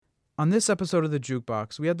On this episode of The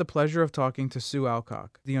Jukebox, we had the pleasure of talking to Sue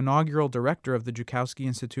Alcock, the inaugural director of the Joukowsky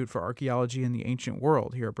Institute for Archaeology in the Ancient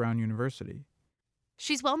World here at Brown University.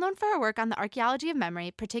 She's well known for her work on the archaeology of memory,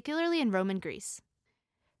 particularly in Roman Greece.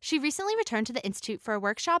 She recently returned to the Institute for a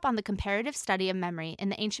workshop on the comparative study of memory in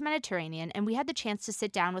the ancient Mediterranean, and we had the chance to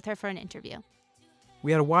sit down with her for an interview.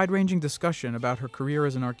 We had a wide-ranging discussion about her career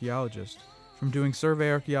as an archaeologist, from doing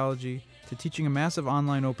survey archaeology to teaching a massive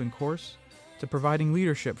online open course to providing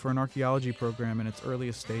leadership for an archaeology program in its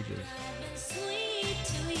earliest stages.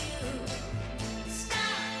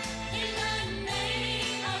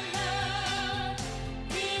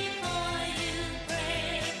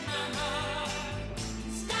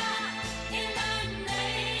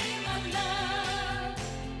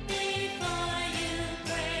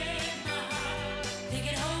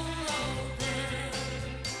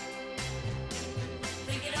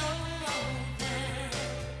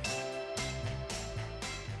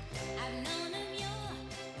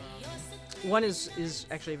 One is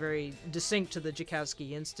actually very distinct to the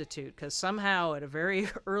Joukowsky Institute, because somehow at a very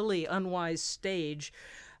early, unwise stage,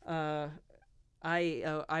 I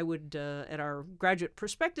would, at our graduate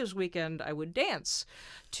perspectives weekend, I would dance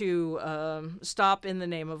to Stop in the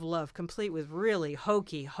Name of Love, complete with really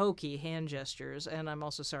hokey hand gestures. And I'm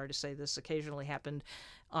also sorry to say this occasionally happened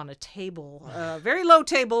on a table, very low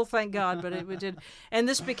table, thank God, but it did. And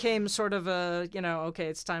this became sort of a, okay,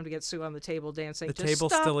 it's time to get Sue on the table dancing. The Just table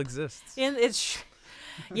stop. still exists.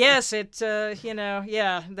 Yes, they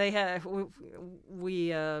had,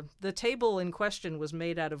 the table in question was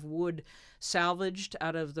made out of wood salvaged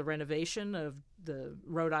out of the renovation of the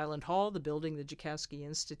Rhode Island Hall, the building the Joukowsky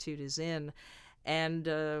Institute is in. And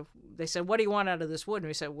they said, "What do you want out of this wood?" And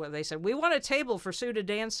they said, "We want a table for Sue to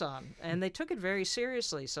dance on." And they took it very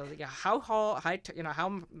seriously. So how high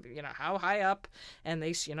up? And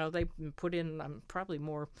they put in probably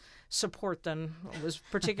more support than was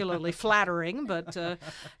particularly flattering. But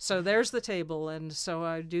so there's the table, and so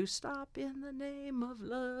I do Stop in the Name of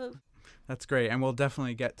Love. That's great, and we'll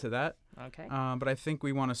definitely get to that. Okay. But I think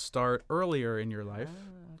we want to start earlier in your life.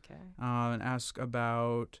 Okay. And ask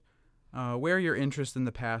about where your interest in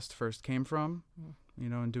the past first came from.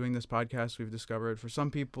 In doing this podcast, we've discovered for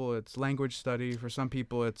some people it's language study, for some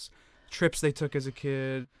people it's trips they took as a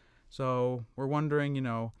kid. So we're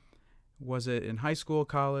wondering, was it in high school,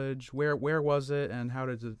 college? Where was it, and how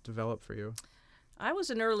did it develop for you? I was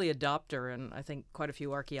an early adopter, and I think quite a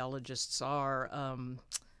few archaeologists are.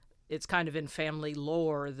 It's kind of in family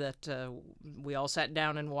lore that we all sat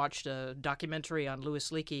down and watched a documentary on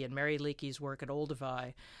Louis Leakey and Mary Leakey's work at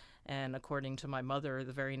Olduvai. And according to my mother,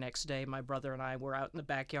 the very next day, my brother and I were out in the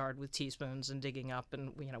backyard with teaspoons and digging up,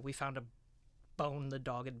 and we found a bone the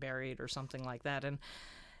dog had buried or something like that.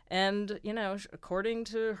 And according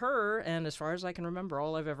to her, and as far as I can remember,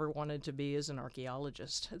 all I've ever wanted to be is an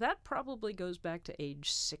archaeologist. That probably goes back to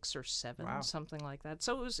age 6 or 7, Wow. Something like that.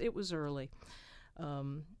 So it was early.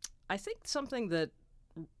 I think something that,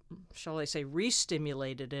 shall I say,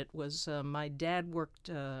 re-stimulated it was my dad worked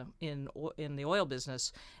in the oil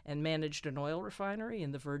business and managed an oil refinery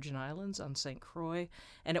in the Virgin Islands on St. Croix.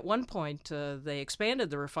 And at one point, they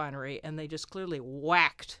expanded the refinery, and they just clearly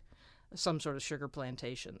whacked some sort of sugar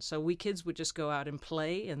plantation. So we kids would just go out and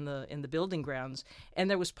play in the building grounds, and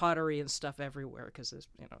there was pottery and stuff everywhere because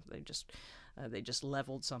they just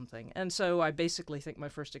leveled something. And so I basically think my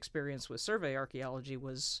first experience with survey archaeology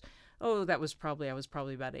was, I was probably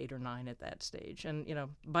about 8 or 9 at that stage. And,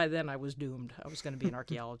 by then I was doomed. I was going to be an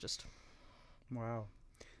archaeologist. Wow.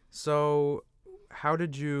 So how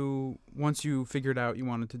did you, once you figured out you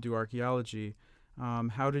wanted to do archaeology,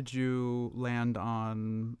 how did you land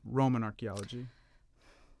on Roman archaeology?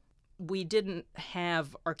 We didn't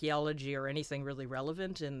have archaeology or anything really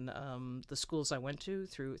relevant in the schools I went to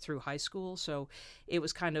through high school, so it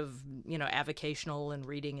was kind of avocational and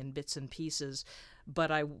reading in bits and pieces.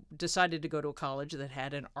 But I decided to go to a college that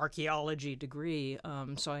had an archaeology degree,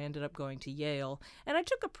 so I ended up going to Yale, and I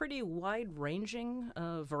took a pretty wide-ranging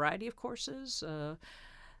variety of courses.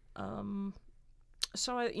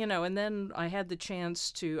 So and then I had the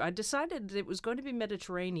chance I decided it was going to be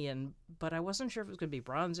Mediterranean, but I wasn't sure if it was going to be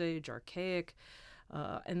Bronze Age, Archaic.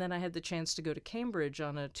 And then I had the chance to go to Cambridge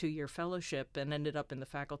on a 2-year fellowship and ended up in the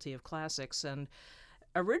Faculty of Classics. And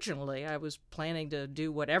originally I was planning to do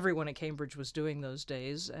what everyone at Cambridge was doing those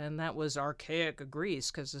days, and that was Archaic Greece,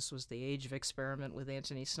 because this was the age of experiment with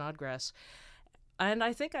Antony Snodgrass. And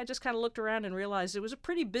I think I just kind of looked around and realized it was a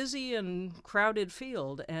pretty busy and crowded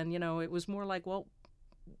field. And, it was more like, well,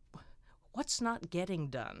 what's not getting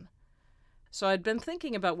done? So I'd been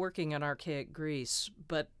thinking about working on Archaic Greece,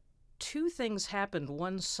 but two things happened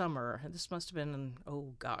one summer. This must have been,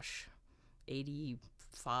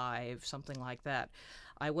 85, something like that.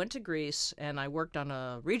 I went to Greece and I worked on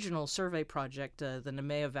a regional survey project, the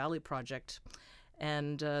Nemea Valley project.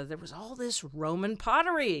 And there was all this Roman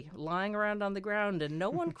pottery lying around on the ground, and no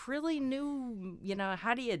one really knew,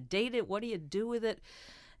 how do you date it? What do you do with it?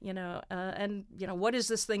 What is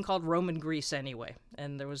this thing called Roman Greece anyway?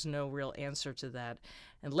 And there was no real answer to that.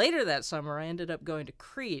 And later that summer, I ended up going to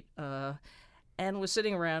Crete and was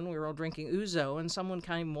sitting around. We were all drinking ouzo, and someone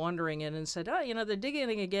came wandering in and said, they're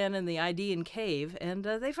digging again in the Idaean cave, and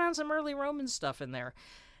they found some early Roman stuff in there.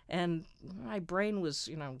 And my brain was,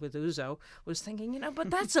 with ouzo, was thinking, but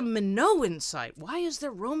that's a Minoan site. Why is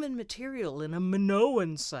there Roman material in a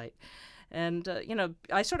Minoan site? And,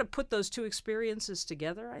 I sort of put those two experiences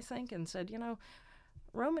together, I think, and said,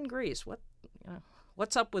 Roman Greece,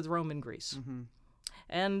 what's up with Roman Greece? Mm-hmm.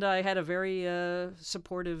 And I had a very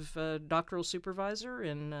supportive doctoral supervisor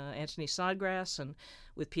in Anthony Snodgrass and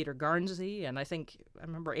with Peter Garnsey. And I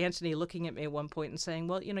remember Anthony looking at me at one point and saying,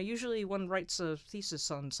 well, usually one writes a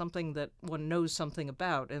thesis on something that one knows something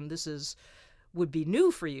about, and this would be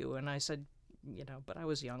new for you. And I said, but I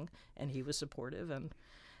was young, and he was supportive. And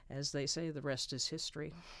as they say, the rest is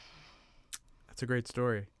history. That's a great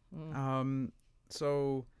story.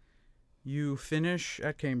 So you finish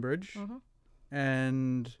at Cambridge. Mm-hmm.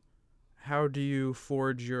 And how do you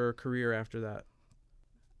forge your career after that?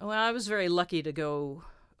 Well, I was very lucky to go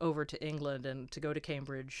over to England and to go to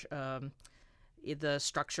Cambridge. The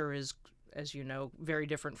structure is, as you know, very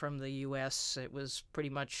different from the U.S. It was pretty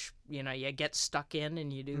much, you get stuck in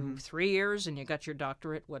and you do 3 years and you got your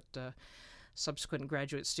doctorate, what subsequent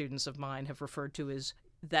graduate students of mine have referred to as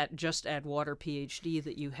that just add water PhD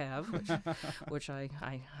that you have, which I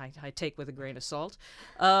take with a grain of salt.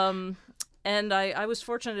 And I was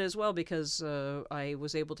fortunate as well because I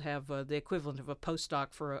was able to have the equivalent of a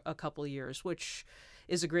postdoc for a couple of years, which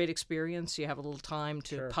is a great experience. You have a little time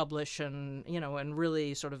to publish and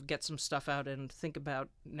really sort of get some stuff out and think about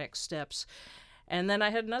next steps. And then I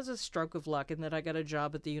had another stroke of luck in that I got a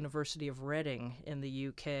job at the University of Reading in the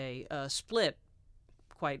UK, split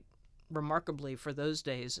quite remarkably for those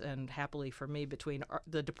days and happily for me between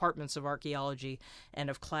the departments of archaeology and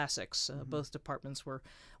of classics. Both departments were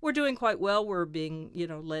doing quite well. We're being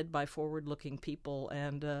led by forward-looking people,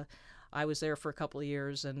 and I was there for a couple of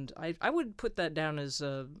years, and I would put that down as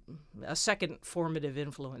a second formative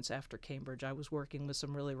influence after Cambridge. I was working with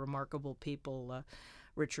some really remarkable people,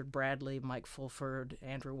 Richard Bradley, Mike Fulford,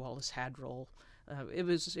 Andrew Wallace Hadrill. It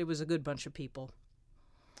was a good bunch of people.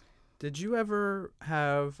 Did you ever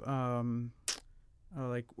have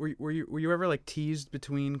were you ever teased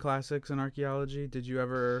between classics and archaeology? Did you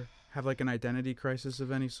ever have an identity crisis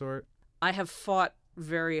of any sort? I have fought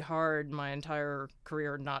very hard my entire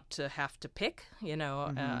career not to have to pick.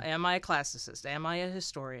 Am I a classicist? Am I a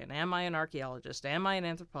historian? Am I an archaeologist? Am I an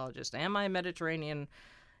anthropologist? Am I a Mediterranean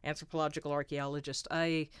anthropological archaeologist?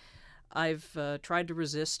 I've tried to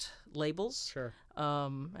resist labels. Sure.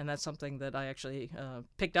 And that's something that I actually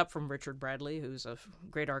picked up from Richard Bradley, who's a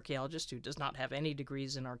great archaeologist who does not have any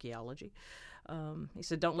degrees in archaeology. He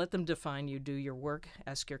said, don't let them define you. Do your work,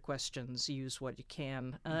 ask your questions, use what you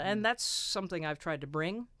can. And that's something I've tried to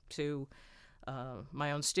bring to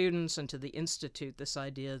my own students and to the Institute, this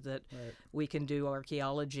idea that we can do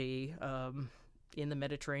archaeology in the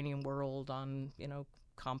Mediterranean world on,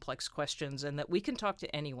 complex questions, and that we can talk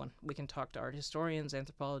to anyone. We can talk to art historians,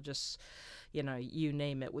 anthropologists, you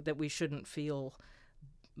name it, that we shouldn't feel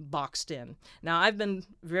boxed in. Now, I've been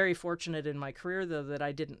very fortunate in my career, though, that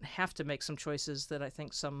I didn't have to make some choices that I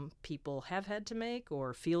think some people have had to make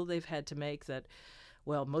or feel they've had to make, that,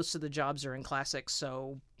 well, most of the jobs are in classics,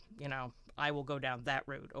 so, I will go down that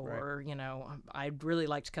route. Or, I'd really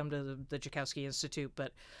like to come to the Joukowsky Institute,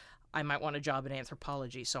 but I might want a job in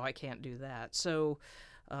anthropology, so I can't do that. So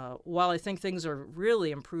while I think things are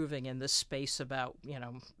really improving in this space about,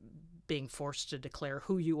 being forced to declare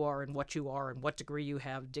who you are and what degree you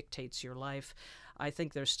have dictates your life, I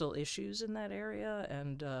think there's still issues in that area.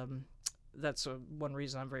 And that's one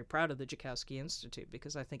reason I'm very proud of the Joukowsky Institute,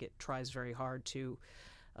 because I think it tries very hard to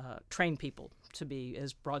train people to be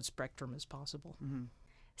as broad spectrum as possible. Mm-hmm.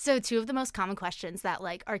 So two of the most common questions that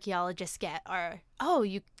archaeologists get are,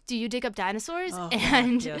 do you dig up dinosaurs?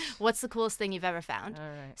 And yes. What's the coolest thing you've ever found? All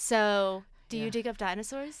right. So do you dig up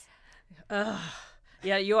dinosaurs?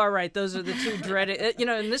 Yeah, you are right. Those are the two dreaded,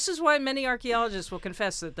 and this is why many archaeologists will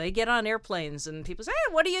confess that they get on airplanes and people say,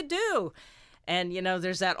 hey, what do you do? And,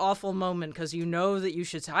 there's that awful moment because you know that you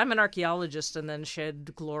should say, I'm an archaeologist, and then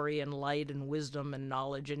shed glory and light and wisdom and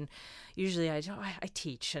knowledge. And usually I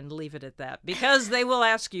teach and leave it at that, because they will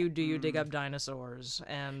ask you, do you dig up dinosaurs?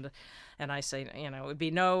 And I say, it would be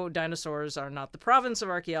no, dinosaurs are not the province of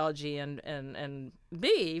archaeology. And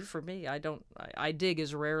B, for me, I dig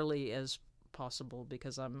as rarely as possible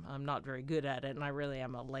because I'm not very good at it, and I really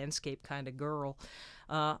am a landscape kind of girl.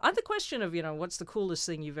 On the question of, what's the coolest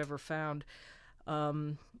thing you've ever found,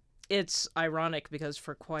 it's ironic because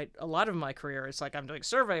for quite a lot of my career, it's like I'm doing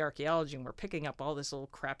survey archaeology and we're picking up all this little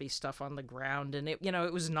crappy stuff on the ground. And it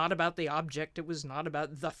was not about the object. It was not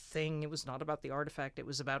about the thing. It was not about the artifact. It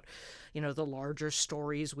was about, the larger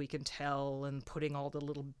stories we can tell and putting all the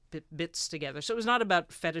little bits together. So it was not about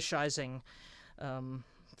fetishizing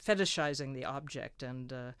the object.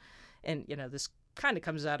 And this kind of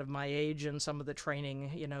comes out of my age and some of the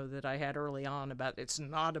training, that I had early on about it's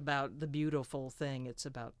not about the beautiful thing. It's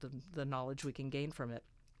about the knowledge we can gain from it.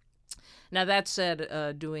 Now, that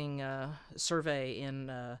said, doing a survey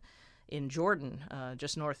in Jordan,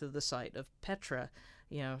 just north of the site of Petra,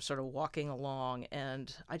 sort of walking along,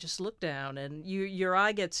 and I just look down, and your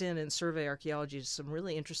eye gets in survey archaeology is some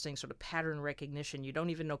really interesting sort of pattern recognition. You don't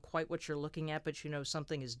even know quite what you're looking at, but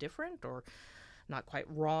something is different or not quite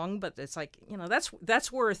wrong, but it's like,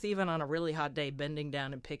 that's worth, even on a really hot day, bending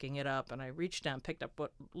down and picking it up. And I reached down, picked up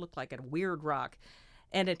what looked like a weird rock,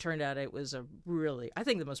 and it turned out it was I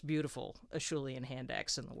think the most beautiful Acheulean hand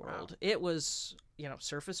axe in the world. Wow. It was,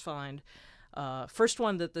 surface find. First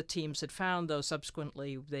one that the teams had found, though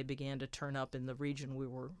subsequently they began to turn up in the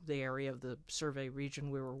area of the survey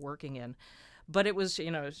region we were working in. But it was,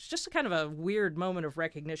 it's just a kind of a weird moment of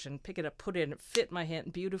recognition. Pick it up, put it in, it fit my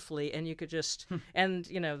hand beautifully, and you could just, and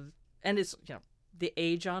it's, the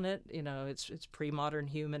age on it, it's pre-modern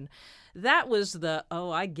human. That was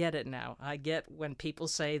I get it now. I get when people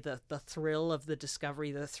say the thrill of the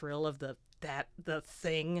discovery, the thrill of the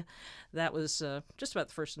thing. That was just about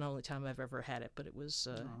the first and only time I've ever had it, but it was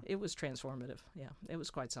transformative. Yeah, it was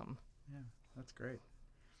quite something. Yeah, that's great.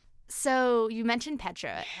 So you mentioned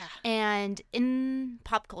Petra, and in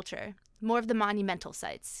pop culture, more of the monumental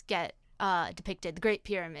sites get depicted, the Great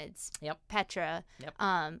Pyramids, Petra,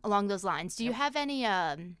 along those lines. Do you have any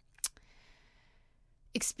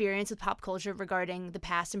experience with pop culture regarding the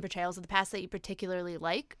past and portrayals of the past that you particularly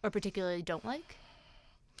like or particularly don't like?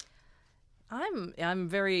 I'm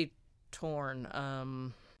very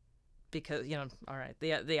torn. Because, all right,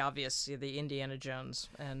 the obvious, the Indiana Jones,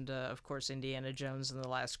 and of course Indiana Jones and the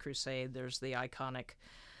Last Crusade. There's the iconic,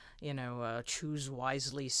 choose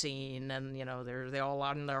wisely scene, and they're all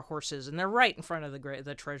on their horses, and they're right in front of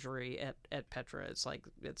the treasury at Petra. It's like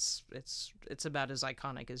it's about as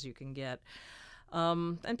iconic as you can get.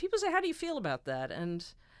 And people say, how do you feel about that? And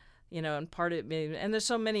and part of it, and there's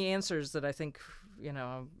so many answers that I think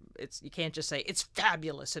you can't just say it's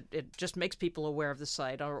fabulous. It just makes people aware of the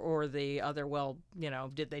site, or the other,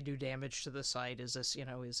 did they do damage to the site? Is this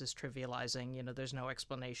trivializing? There's no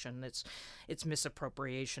explanation. It's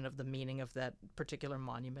misappropriation of the meaning of that particular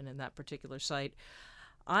monument in that particular site.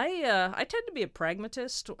 I tend to be a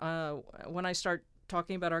pragmatist when I start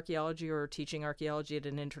talking about archaeology or teaching archaeology at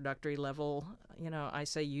an introductory level. I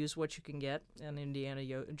say use what you can get, and Indiana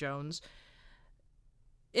Jones,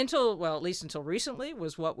 at least until recently,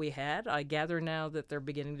 was what we had. I gather now that they're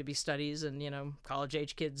beginning to be studies, and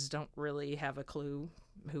college-age kids don't really have a clue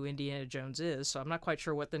who Indiana Jones is, so I'm not quite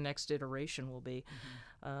sure what the next iteration will be.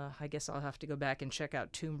 I guess I'll have to go back and check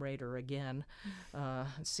out Tomb Raider again, and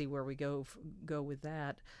see where we go with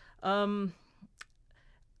that.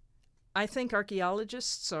 I think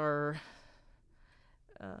archaeologists are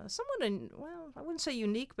somewhat, I wouldn't say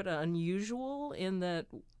unique, but unusual in that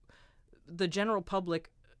the general public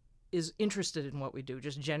is interested in what we do,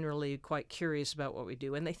 just generally quite curious about what we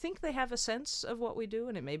do. And they think they have a sense of what we do,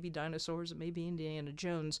 and it may be dinosaurs, it may be Indiana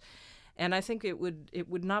Jones. And I think it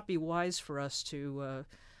would not be wise for us to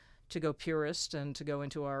go purist and to go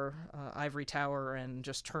into our ivory tower and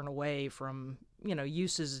just turn away from,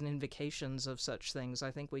 uses and invocations of such things.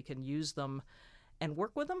 I think we can use them and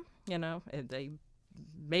work with them. They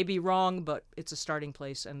may be wrong, but it's a starting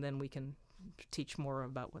place, and then we can teach more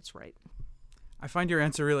about what's right. I find your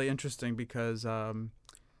answer really interesting because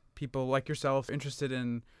people like yourself are interested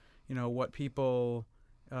in, what people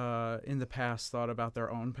in the past thought about their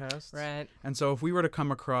own past. Right. And so if we were to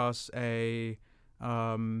come across a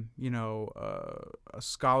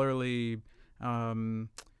scholarly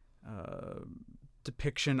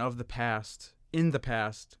depiction of the past, in the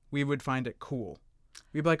past, we would find it cool.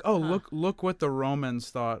 We'd be like, oh, look what the Romans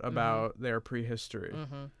thought about their prehistory.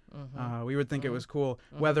 We would think it was cool,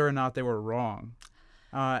 whether or not they were wrong.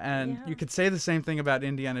 And you could say the same thing about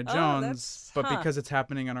Indiana Jones, but because it's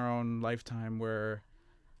happening in our own lifetime, we're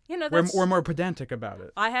more pedantic about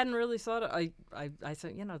it. I hadn't really thought. I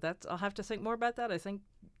think that's. I'll have to think more about that. I think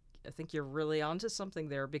you're really onto something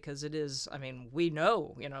there, because it is. I mean, we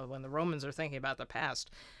know when the Romans are thinking about the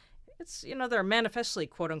past, it's they're manifestly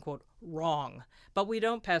quote unquote wrong, but we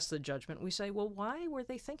don't pass the judgment. We say, well, why were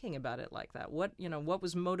they thinking about it like that? What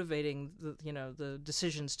was motivating the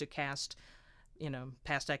decisions to cast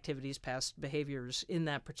past activities, past behaviors in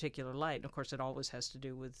that particular light. And of course, it always has to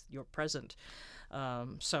do with your present.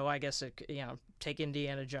 So I guess take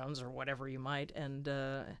Indiana Jones or whatever you might, and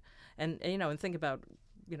think about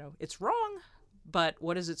it's wrong, but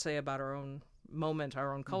what does it say about our own moment,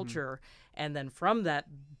 our own culture, and then from that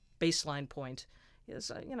baseline point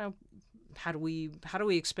is how do we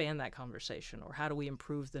expand that conversation, or how do we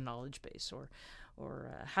improve the knowledge base, or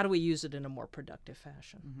how do we use it in a more productive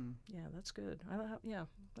fashion? Yeah, that's good.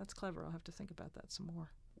 That's clever. I'll have to think about that some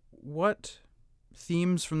more. What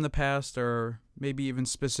themes from the past, or maybe even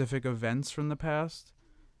specific events from the past,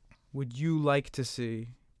 would you like to see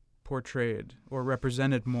portrayed or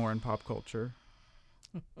represented more in pop culture?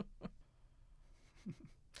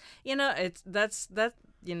 You're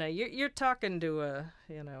talking to a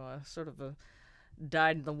sort of a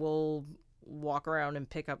dyed-in-the-wool walk around and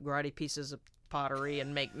pick up grotty pieces of pottery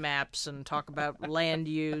and make maps and talk about land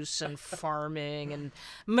use and farming and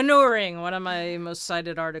manuring. One of my most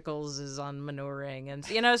cited articles is on manuring, and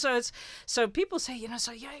so people say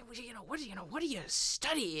what do you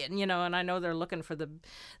study, and I know they're looking for the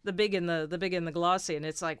big and the glossy, and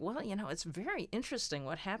it's like, well, it's very interesting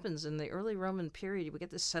what happens in the early Roman period. We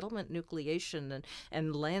get this settlement nucleation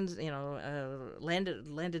and land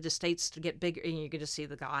landed estates to get bigger, and you get to see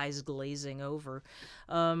the eyes glazing over.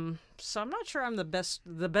 So I'm not sure I'm the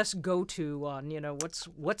best go-to on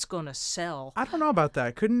what's going to sell. I don't know about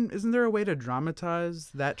that. Isn't there a way to dramatize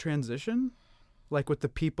that transition, like with the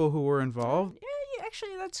people who were involved? Yeah,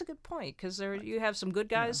 actually, that's a good point, because you have some good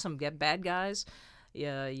guys, some bad guys.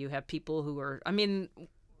 Yeah, you have people who are. I mean,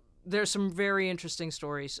 there's some very interesting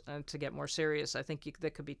stories to get more serious. I think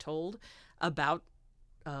that could be told about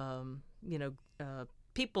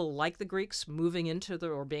people like the Greeks moving into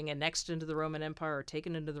or being annexed into the Roman Empire or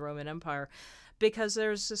taken into the Roman Empire, because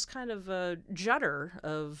there's this kind of a judder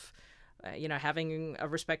of, having a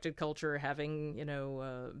respected culture, having,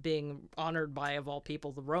 being honored by, of all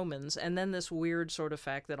people, the Romans, and then this weird sort of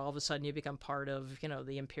fact that all of a sudden you become part of,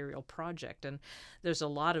 the imperial project. And there's a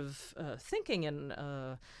lot of thinking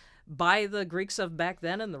and by the Greeks of back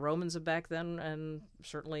then and the Romans of back then, and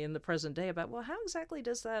certainly in the present day, about, well, how exactly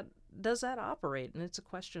does that operate? And it's a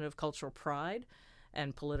question of cultural pride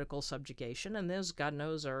and political subjugation, and those, God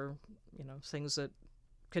knows, are things that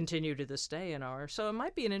continue to this day and are. So it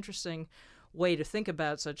might be an interesting way to think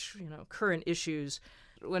about such current issues.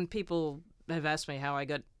 When people have asked me how I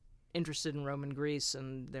got interested in Roman Greece,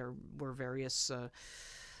 and there were various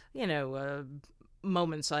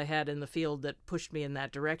moments I had in the field that pushed me in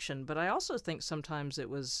that direction. But I also think sometimes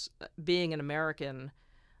it was being an American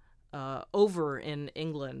over in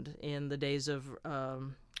England in the days of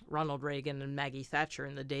Ronald Reagan and Maggie Thatcher,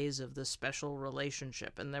 in the days of the special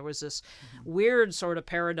relationship. And there was this weird sort of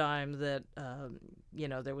paradigm that,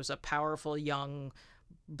 there was a powerful, young,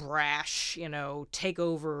 brash,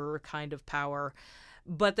 takeover kind of power.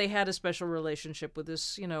 But they had a special relationship with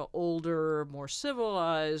this, older, more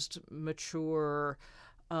civilized, mature,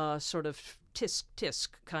 sort of tisk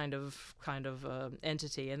kind of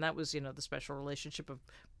entity, and that was, the special relationship of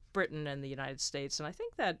Britain and the United States. And I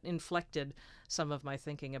think that inflected some of my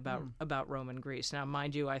thinking about Roman Greece. Now,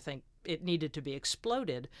 mind you, I think it needed to be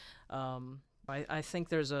exploded. I think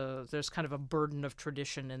there's kind of a burden of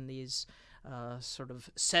tradition in these sort of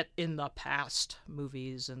set in the past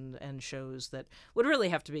movies and shows that would really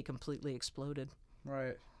have to be completely exploded.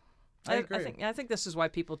 Right. I agree. I think this is why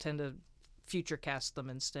people tend to future cast them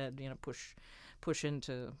instead. Push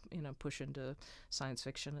into science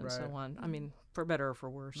fiction and so on. I mean, for better or for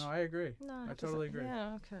worse. No, I agree. I totally agree.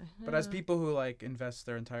 Yeah. Okay. But as people who invest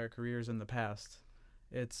their entire careers in the past,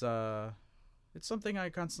 it's something I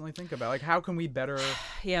constantly think about. Like, how can we better?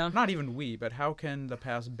 Yeah. Not even we, but how can the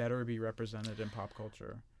past better be represented in pop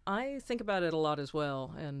culture? I think about it a lot as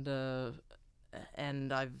well, and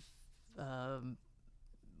I've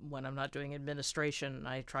when I'm not doing administration,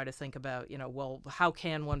 I try to think about, well, how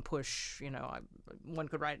can one push, one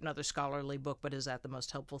could write another scholarly book, but is that the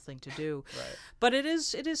most helpful thing to do? Right. But it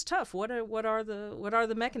is tough. What are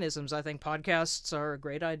the mechanisms? I think podcasts are a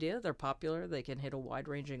great idea. They're popular. They can hit a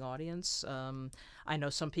wide-ranging audience. I know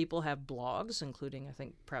some people have blogs, including, I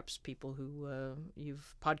think, perhaps people who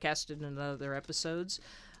you've podcasted in other episodes.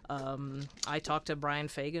 I talked to Brian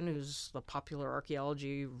Fagan, who's the popular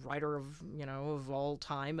archaeology writer of all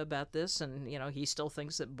time, about this, and he still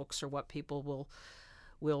thinks that books are what people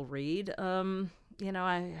will read.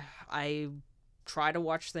 I try to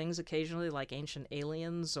watch things occasionally, like Ancient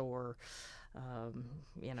Aliens or the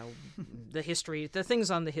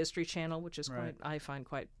things on the History Channel, which is Right. I find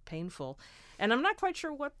quite painful, and I'm not quite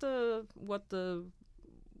sure what the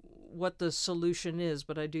solution is,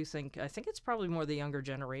 but I think it's probably more the younger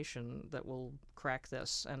generation that will crack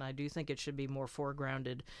this, and I do think it should be more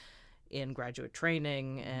foregrounded in graduate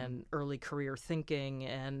training and early career thinking,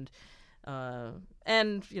 and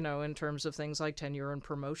in terms of things like tenure and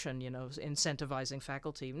promotion, incentivizing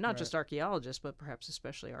faculty, not just archaeologists, but perhaps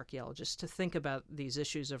especially archaeologists, to think about these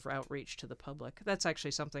issues of outreach to the public. That's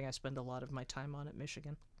actually something I spend a lot of my time on at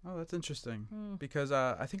Michigan. Oh, that's interesting. Because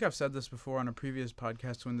I think I've said this before on a previous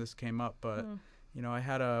podcast when this came up, but I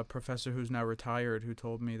had a professor who's now retired who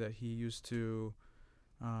told me that he used to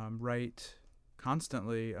write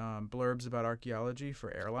constantly blurbs about archaeology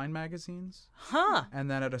for airline magazines. Huh. And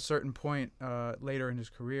then at a certain point later in his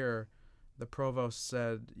career, the provost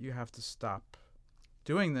said, "You have to stop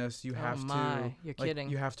doing this. You have to. You're kidding.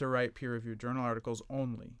 You have to write peer-reviewed journal articles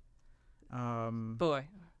only." Boy.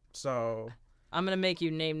 So I'm going to make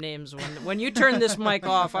you name names when you turn this mic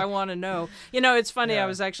off. I want to know. It's funny. Yeah. I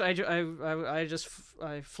was actually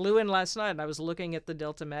I flew in last night and I was looking at the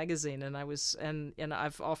Delta magazine and and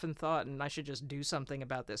I've often thought, and I should just do something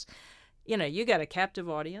about this. You got a captive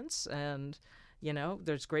audience, and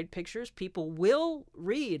there's great pictures. People will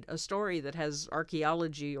read a story that has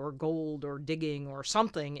archaeology or gold or digging or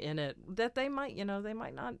something in it that they might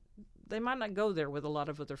not go there with a lot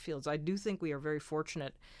of other fields. I do think we are very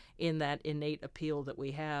fortunate in that innate appeal that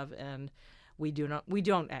we have, and we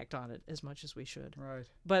don't act on it as much as we should. right.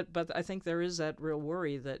 But I think there is that real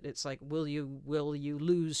worry that it's like, will you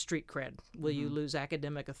lose street cred? Will you lose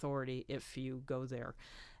academic authority if you go there?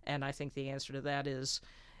 And I think the answer to that is,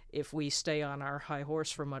 if we stay on our high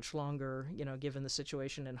horse for much longer, given the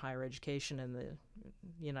situation in higher education in the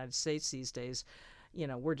United States these days,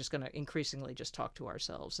 we're just going to increasingly just talk to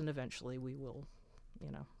ourselves, and eventually we will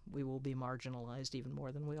be marginalized even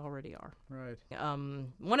more than we already are. Right.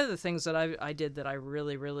 One of the things that I did that I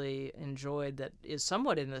really, really enjoyed that is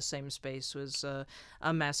somewhat in the same space was a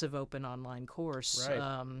massive open online course,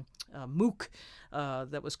 Right. MOOC,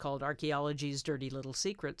 that was called Archaeology's Dirty Little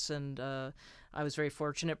Secrets, and I was very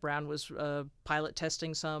fortunate. Brown was pilot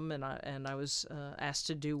testing some, and I was asked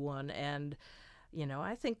to do one, and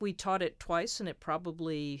I think we taught it twice, and it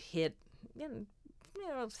probably hit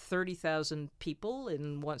 30,000 people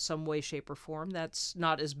in some way, shape, or form. That's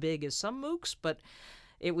not as big as some MOOCs, but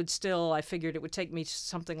it would still, I figured it would take me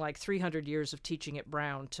something like 300 years of teaching at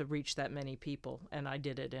Brown to reach that many people, and I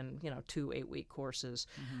did it in 2 8-week courses.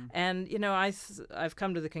 And I've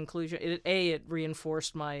come to the conclusion, it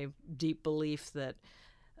reinforced my deep belief that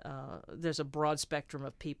there's a broad spectrum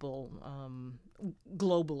of people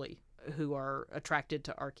globally who are attracted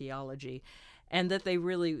to archaeology, and that they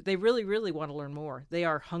really want to learn more. They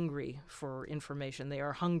are hungry for information. They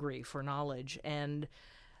are hungry for knowledge,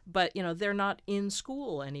 but they're not in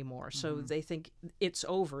school anymore, so they think it's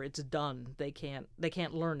over, it's done. They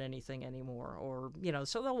can't learn anything anymore, or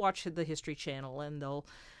so they'll watch the History Channel and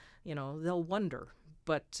they'll wonder.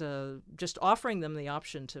 But just offering them the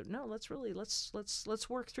option to let's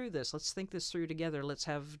work through this. Let's think this through together. Let's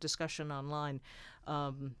have discussion online.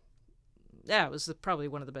 It was probably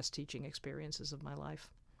one of the best teaching experiences of my life.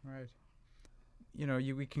 Right.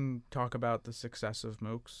 We can talk about the success of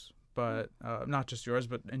MOOCs, but not just yours,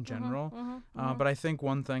 but in general. But I think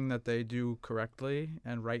one thing that they do correctly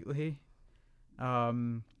and rightly,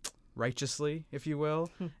 righteously, if you will,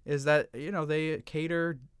 is that they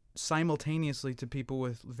cater simultaneously to people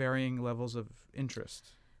with varying levels of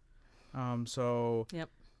interest. So Yep.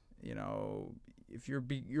 If you're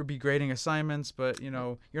grading assignments, but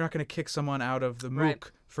you're not going to kick someone out of the MOOC Right.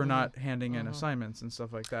 for not handing in assignments and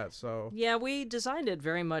stuff like that. So Yeah, we designed it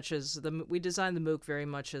very much we designed the MOOC very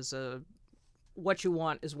much as what you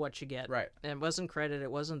want is what you get. Right. And it wasn't credit.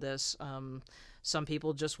 It wasn't this. Some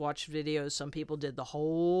people just watched videos. Some people did the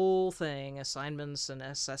whole thing, assignments and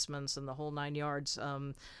assessments and the whole 9 yards.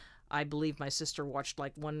 I believe my sister watched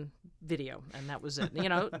like one video, and that was it.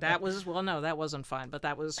 That was, well, no, that wasn't fine, but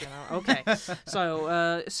that was, okay.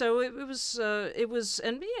 So it was,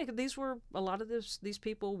 and these were a lot of these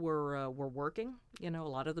people were working. A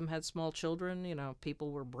lot of them had small children.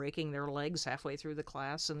 People were breaking their legs halfway through the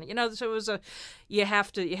class, and so it was you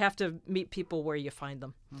have to meet people where you find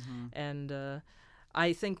them, and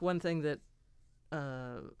I think one thing that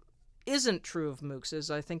isn't true of MOOCs is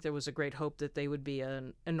I think there was a great hope that they would be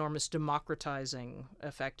an enormous democratizing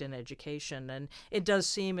effect in education. And it does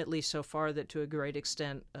seem, at least so far, that to a great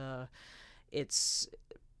extent it's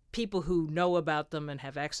people who know about them and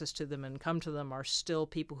have access to them and come to them are still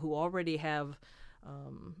people who already have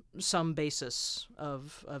some basis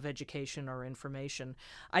of education or information.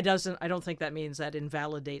 I don't think that means that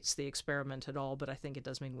invalidates the experiment at all, but I think it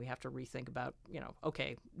does mean we have to rethink about,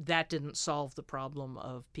 okay, that didn't solve the problem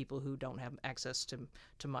of people who don't have access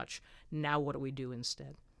to much. Now what do we do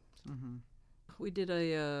instead? Mm-hmm. We did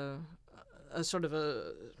a sort of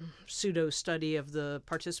a pseudo study of the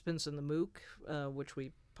participants in the MOOC, which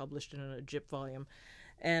we published in a JIP volume,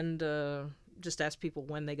 and just asked people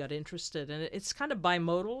when they got interested. And it's kind of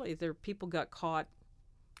bimodal. Either people got caught,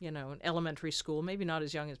 in elementary school, maybe not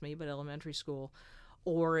as young as me, but elementary school,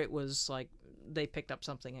 or it was like they picked up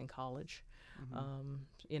something in college,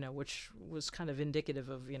 which was kind of indicative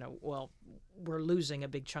of, well, we're losing a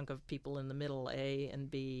big chunk of people in the middle, A,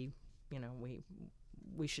 and B,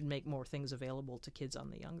 we should make more things available to kids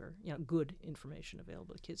on the younger, good information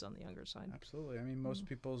available to kids on the younger side. Absolutely. I mean, most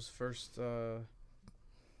people's first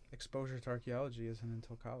exposure to archaeology isn't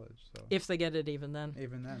until college, so if they get it, even then.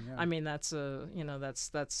 Yeah. I mean, that's a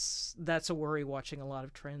that's a worry. Watching a lot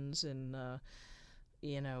of trends in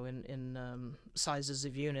sizes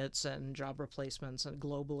of units and job replacements and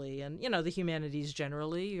globally, and the humanities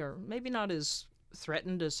generally are maybe not as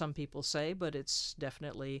threatened as some people say, but it's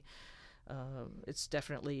definitely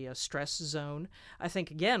a stress zone. I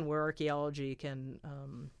think, again, where archaeology can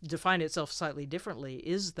define itself slightly differently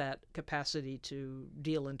is that capacity to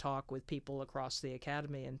deal and talk with people across the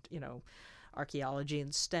academy, and archaeology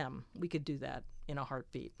and STEM. We could do that in a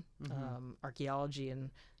heartbeat. Archaeology and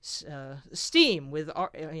STEAM with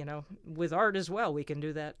art, with art as well. We can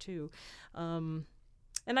do that too. And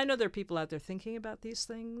I know there are people out there thinking about these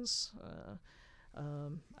things.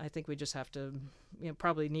 I think we just have to,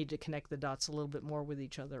 probably need to connect the dots a little bit more with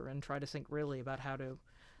each other and try to think really about how to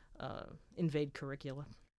invade curricula.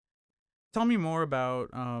 Tell me more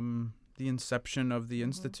about the inception of the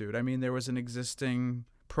Institute. I mean, there was an existing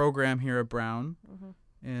program here at Brown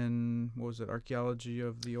in, what was it, Archaeology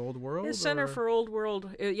of the Old World? The Center for Old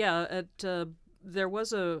World, there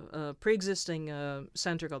was a pre-existing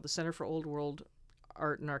center called the Center for Old World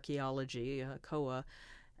Art and Archaeology, COA,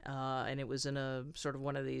 and it was in a sort of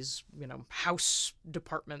one of these, house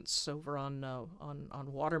departments over on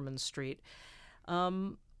Waterman Street,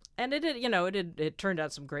 and it turned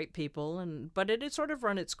out some great people, but it had sort of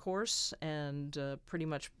run its course, and pretty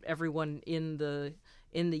much everyone in the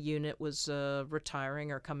unit was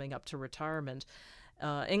retiring or coming up to retirement,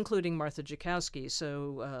 including Martha Jakowski.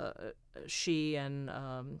 So she and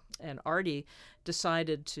Artie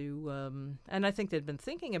decided to, and I think they'd been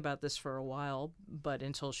thinking about this for a while, but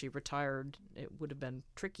until she retired, it would have been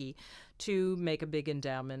tricky to make a big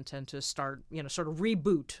endowment and to start, sort of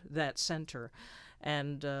reboot that center.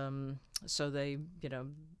 And so they,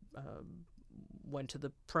 went to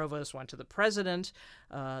the provost, went to the president.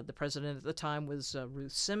 The president at the time was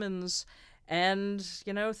Ruth Simmons. And,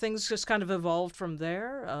 things just kind of evolved from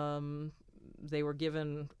there. They were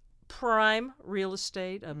given prime real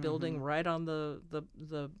estate, a building right on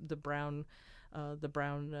the Brown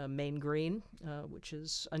main green, which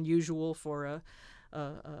is unusual for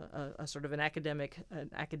a sort of an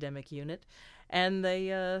academic unit. And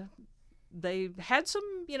they had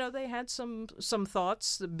some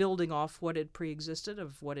thoughts building off what had pre-existed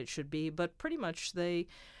of what it should be, but pretty much they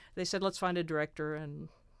said, let's find a director and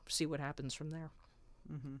see what happens from there.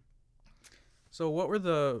 So what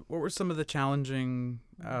were some of the challenging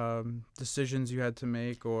decisions you had to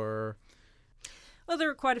make, or? Well, there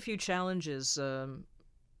were quite a few challenges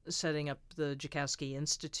setting up the Jakowski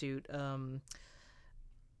Institute.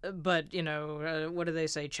 But, what do they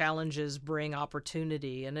say? Challenges bring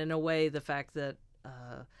opportunity. And in a way, the fact that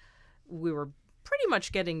we were pretty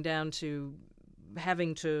much getting down to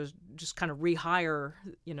having to just kind of rehire,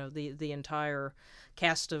 the entire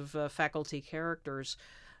cast of faculty characters,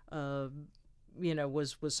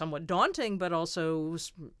 was somewhat daunting, but also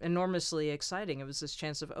was enormously exciting. It was this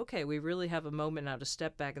chance of, okay, we really have a moment now to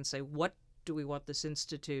step back and say, what do we want this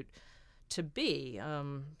institute to be?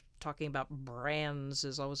 talking about brands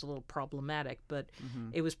is always a little problematic, but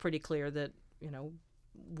it was pretty clear that,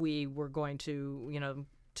 we were going to,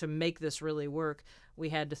 to make this really work, we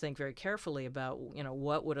had to think very carefully about,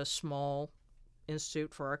 what would a small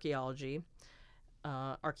institute for archaeology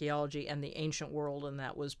and the ancient world, and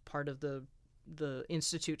that was part of the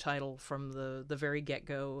institute title from the very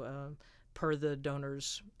get-go, per the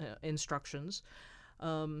donor's instructions.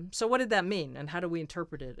 So what did that mean, and how do we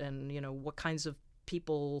interpret it, and what kinds of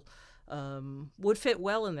people would fit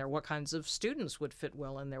well in there, what kinds of students would fit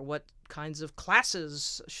well in there, what kinds of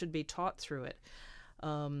classes should be taught through it,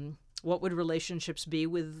 what would relationships be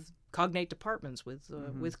with cognate departments,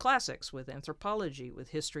 with classics, with anthropology, with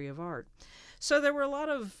history of art. So there were a lot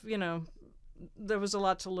of, there was a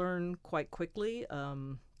lot to learn quite quickly.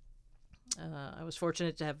 I was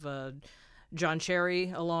fortunate to have John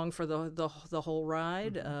Cherry along for the whole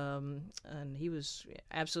ride, and he was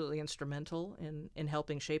absolutely instrumental in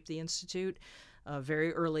helping shape the Institute.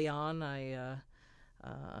 Very early on, I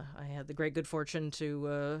had the great good fortune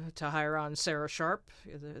to hire on Sarah Sharp,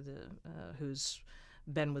 who's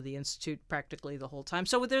been with the Institute practically the whole time.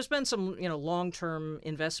 So there's been some long-term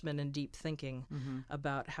investment and deep thinking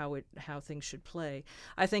about how things should play.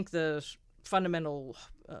 I think the fundamental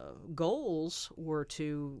goals were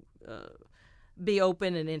to be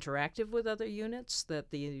open and interactive with other units, that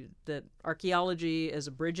archaeology as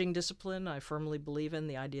a bridging discipline, I firmly believe in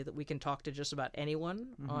the idea that we can talk to just about anyone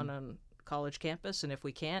on a college campus, and if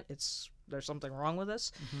we can't, there's something wrong with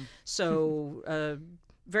us. So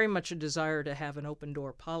very much a desire to have an open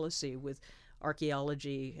door policy with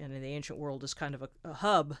archaeology and in the ancient world as kind of a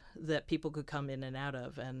hub that people could come in and out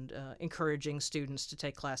of, and encouraging students to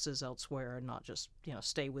take classes elsewhere and not just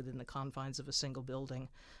stay within the confines of a single building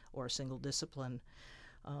or a single discipline.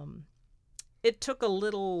 It took a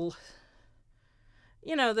little,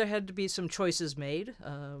 there had to be some choices made.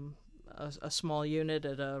 A small unit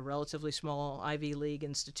at a relatively small Ivy League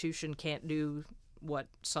institution can't do what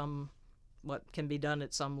can be done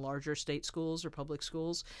at some larger state schools or public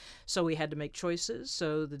schools. So we had to make choices.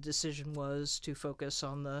 So the decision was to focus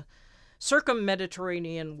on the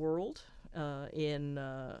circum-Mediterranean world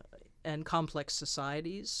and complex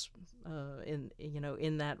societies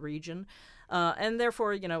in that region. And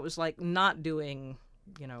therefore, it was like not doing,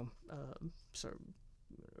 sort of,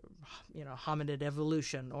 hominid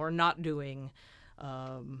evolution, or not doing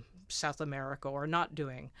South America, or not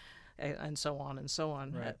doing, and so on and so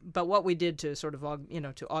on. Right. But what we did to sort of,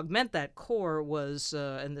 to augment that core was,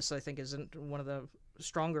 and this I think is one of the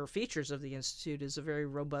stronger features of the Institute, is a very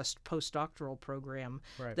robust postdoctoral program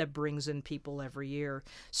that brings in people every year.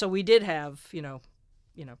 So we did have,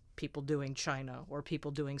 people doing China, or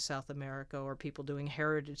people doing South America, or people doing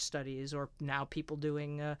heritage studies, or now people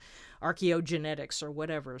doing archaeogenetics or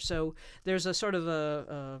whatever. So there's a sort of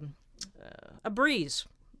a breeze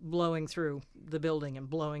blowing through the building and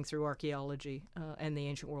blowing through archaeology and the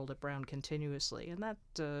ancient world at Brown continuously,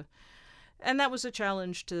 and that was a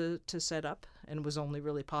challenge to set up, and was only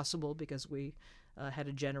really possible because we had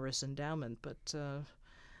a generous endowment.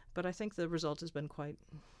 But I think the result has been quite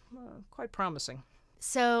promising.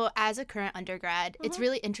 So as a current undergrad, it's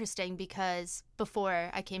really interesting because before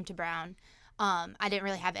I came to Brown, I didn't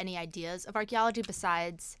really have any ideas of archaeology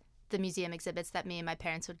besides the museum exhibits that me and my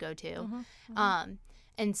parents would go to.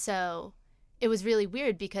 And so it was really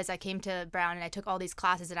weird because I came to Brown and I took all these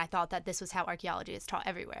classes and I thought that this was how archaeology is taught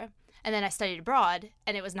everywhere. And then I studied abroad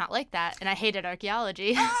and it was not like that, and I hated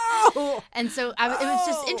archaeology. And so it was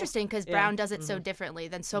just interesting because Brown does it so differently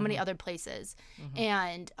than so many other places.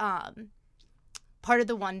 And part of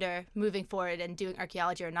the wonder moving forward and doing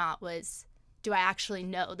archaeology or not was, do I actually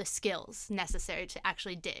know the skills necessary to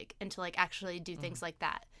actually dig and to actually do things like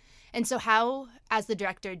that? And so how, as the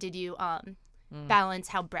director, did you balance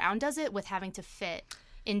how Brown does it with having to fit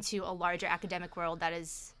into a larger academic world that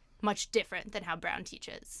is much different than how Brown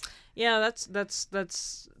teaches? Yeah, that's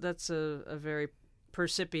a very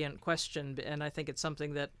percipient question, and I think it's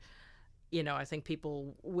something that I think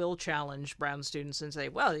people will challenge Brown students and say,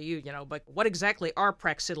 well, but what exactly are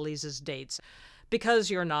Praxiteles' dates? Because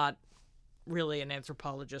you're not really an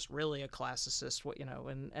anthropologist, really a classicist,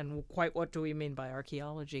 and quite what do we mean by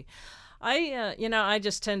archaeology? I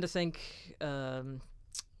just tend to think,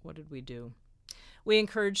 what did we do? We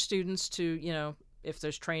encourage students to, if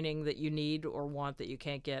there's training that you need or want that you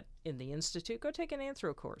can't get in the Institute, go take an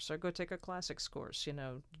anthro course or go take a classics course.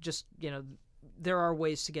 There are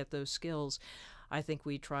ways to get those skills. I think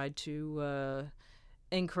we tried to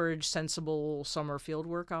encourage sensible summer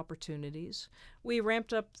fieldwork opportunities. We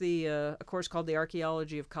ramped up a course called the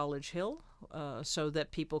Archaeology of College Hill, so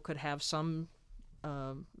that people could have some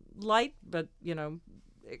light, but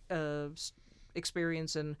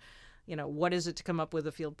experience in, what is it to come up with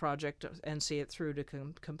a field project and see it through to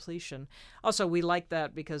completion. Also, we liked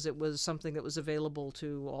that because it was something that was available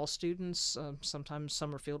to all students. Sometimes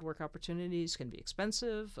summer fieldwork opportunities can be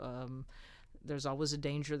expensive. There's always a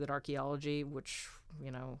danger that archaeology, which,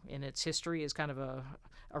 in its history is kind of a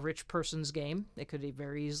rich person's game, it could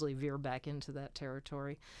very easily veer back into that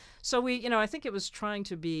territory. So I think it was trying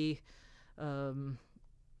to be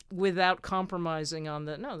without compromising on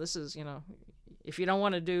this is, if you don't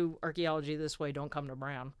want to do archaeology this way, don't come to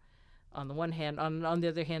Brown. On the one hand, on the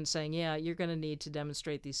other hand, saying, yeah, you're going to need to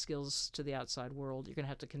demonstrate these skills to the outside world. You're going to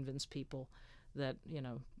have to convince people that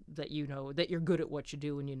that you're good at what you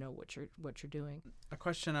do and you know what you're doing. A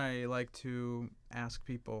question I like to ask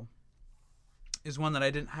people is one that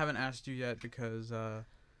I haven't asked you yet because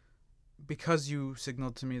you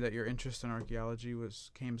signaled to me that your interest in archaeology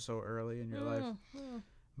came so early in your life.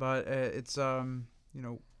 But it's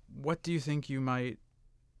what do you think you might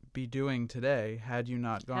be doing today had you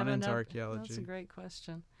not gone into archaeology? That's a great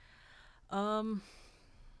question.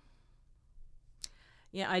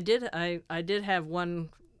 Yeah, I did have one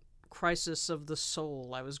crisis of the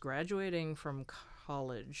soul. I was graduating from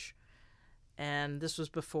college, and this was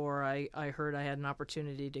before I heard I had an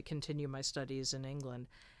opportunity to continue my studies in England,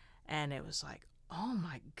 and it was like, oh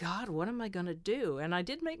my God, what am I going to do? And I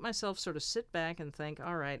did make myself sort of sit back and think,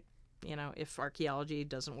 all right, if archaeology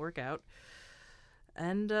doesn't work out,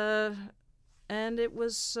 and it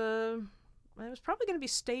was probably going to be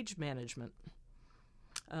stage management.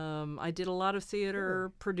 I did a lot of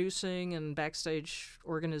theater producing and backstage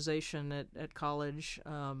organization at college.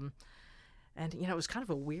 And, it was kind of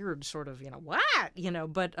a weird sort of, what?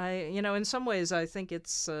 But in some ways I think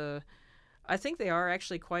I think they are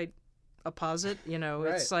actually quite opposite.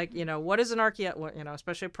 Right. It's like, what is an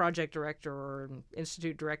especially a project director or an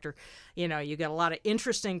institute director, you get a lot of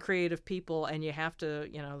interesting creative people, and you have to,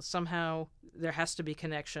 somehow there has to be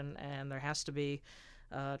connection, and there has to be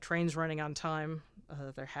trains running on time.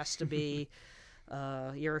 There has to be,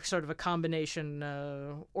 you're sort of a combination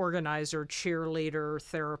organizer, cheerleader,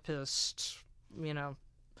 therapist,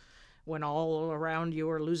 when all around you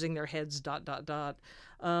are losing their heads, ...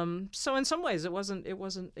 So in some ways it wasn't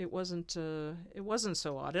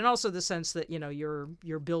so odd. And also the sense that,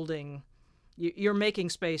 you're building, you're making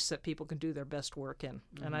space that people can do their best work in.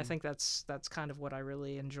 Mm-hmm. And I think that's kind of what I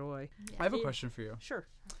really enjoy. Yeah. I have a question for you. Sure.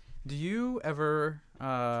 Do you ever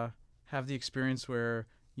have the experience where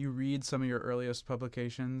you read some of your earliest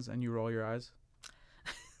publications and you roll your eyes?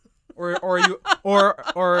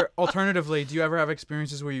 or alternatively, do you ever have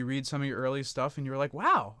experiences where you read some of your early stuff and you're like,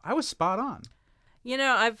 wow, I was spot on?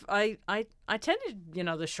 I tend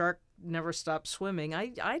to, the shark never stops swimming.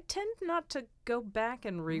 I tend not to go back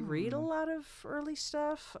and reread a lot of early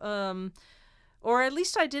stuff. Or at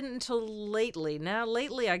least I didn't until lately. Now,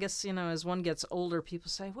 lately, I guess, as one gets older, people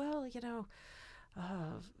say, well,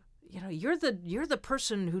 you're the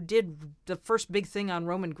person who did the first big thing on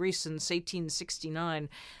Roman Greece since 1869,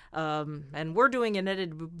 and we're doing an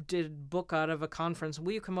edited book out of a conference.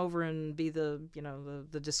 Will you come over and be the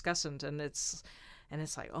discussant? And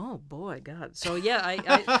it's like, oh boy, God. So yeah, I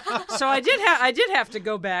did have to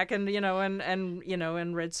go back and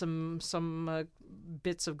and read some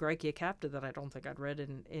bits of Grecia that I don't think I'd read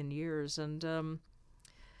in years. And on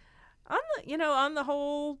the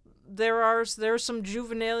whole, there's some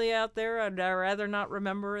juvenilia out there I'd rather not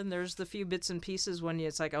remember, and there's the few bits and pieces when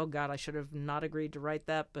it's like, oh God, I should have not agreed to write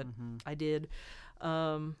that, but I did.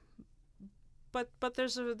 But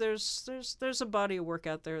there's a body of work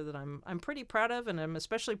out there that I'm pretty proud of, and I'm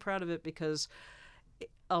especially proud of it because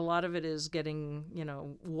a lot of it is getting,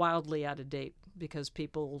 wildly out of date because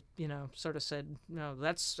people, sort of said, no,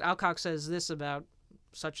 that's Alcock says this about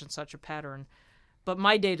such and such a pattern, but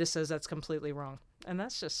my data says that's completely wrong. And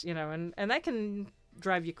that's just, and that can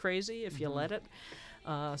drive you crazy if you let it.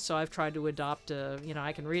 So I've tried to adopt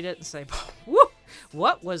I can read it and say, whoo,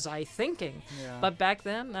 what was I thinking? Yeah. But back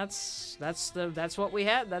then, that's what we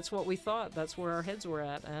had. That's what we thought. That's where our heads were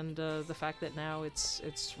at. And the fact that now it's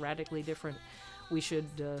radically different, we should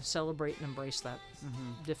celebrate and embrace that.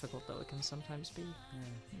 Difficult though it can sometimes be.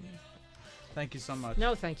 Yeah. Thank you so much.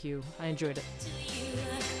 No, thank you. I enjoyed it.